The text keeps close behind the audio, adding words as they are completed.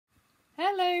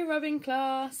Hello, Robin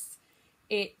class.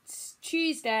 It's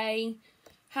Tuesday.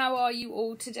 How are you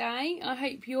all today? I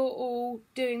hope you're all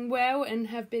doing well and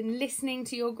have been listening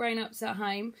to your grown-ups at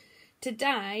home.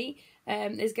 Today,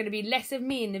 there's going to be less of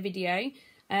me in the video,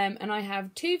 and I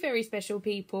have two very special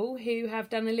people who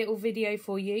have done a little video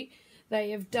for you.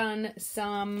 They have done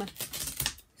some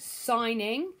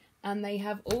signing and they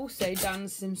have also done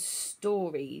some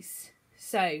stories.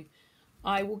 So,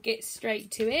 I will get straight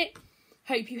to it.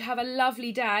 Hope you have a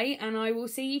lovely day and I will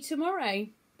see you tomorrow.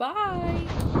 Bye.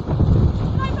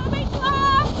 Hi, Robin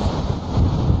class.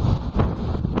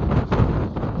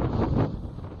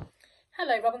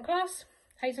 Hello, Robin class.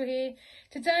 Hazel here.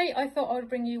 Today I thought I would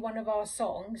bring you one of our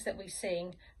songs that we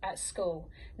sing at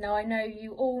school. Now I know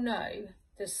you all know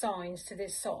the signs to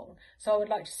this song, so I would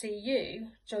like to see you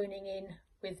joining in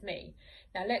with me.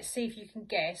 Now let's see if you can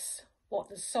guess what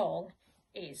the song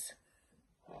is.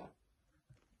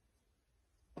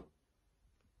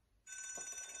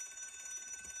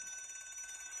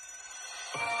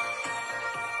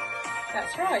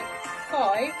 That's right,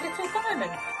 5 Little Firemen.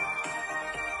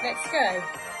 Let's go.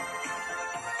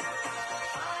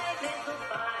 5 little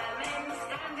firemen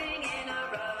standing in a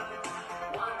row.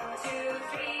 1, 2,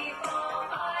 3, 4,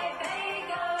 5, they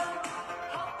go.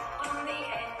 Hop on the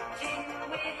engine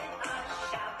with a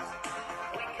shout.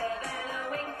 Quicker than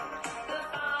a wink, the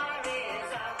fire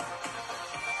is out.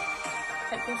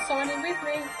 Hope you're signing with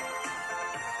me.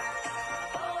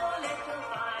 4 little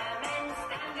firemen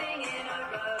standing in a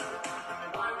row.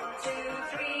 1, 2,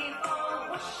 3, 4,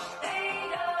 whoosh, they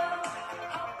go.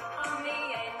 Hop on the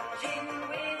engine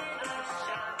with a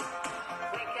shout.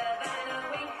 Quicker than a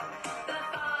wink, the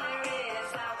fire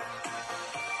is out.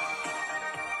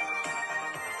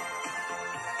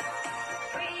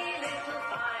 3 little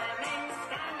firemen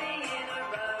standing in a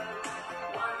row.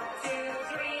 1, 2,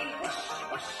 3, whoosh,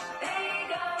 whoosh, they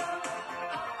go.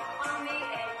 Hop on the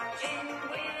engine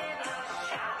with a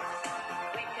shout.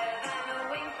 Quicker than a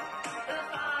wink, the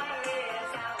fire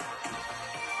is out.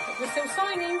 Hope you're still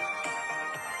signing.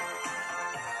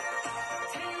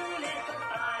 2 little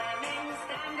firemen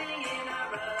standing in a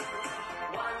row.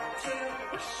 1, 2,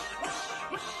 whoosh, whoosh,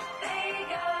 whoosh, they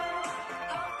go.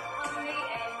 Hop on the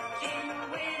engine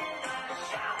with a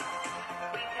shout.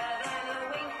 Quicker than a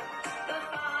wink, the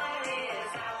fire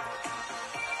is out.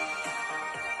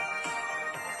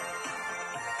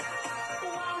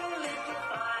 1 little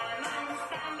fireman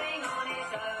standing on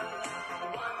his own.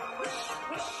 1 whoosh,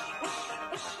 whoosh, whoosh,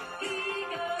 whoosh, he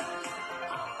goes.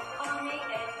 Hop on the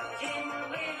engine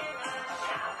with a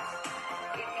shout.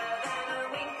 Quicker than a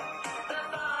wink, the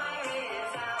fire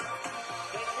is out.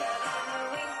 Quicker than a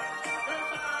wink, the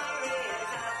fire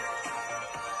is out.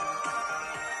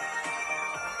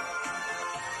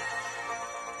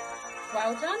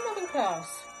 Well done, Robin class.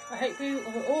 I hope you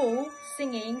are all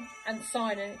singing and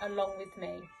signing along with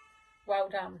me. Well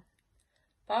done.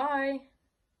 Bye.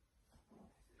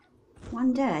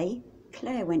 One day,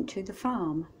 Claire went to the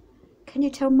farm. Can you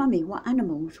tell Mummy what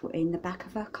animals were in the back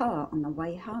of her car on the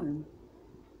way home?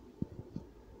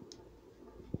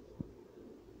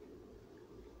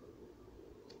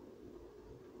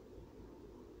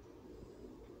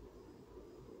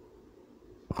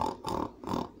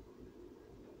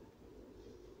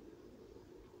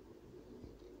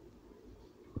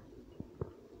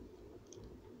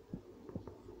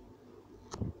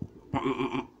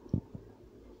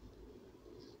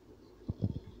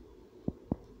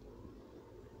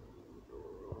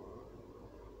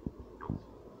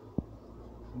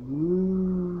 Bah.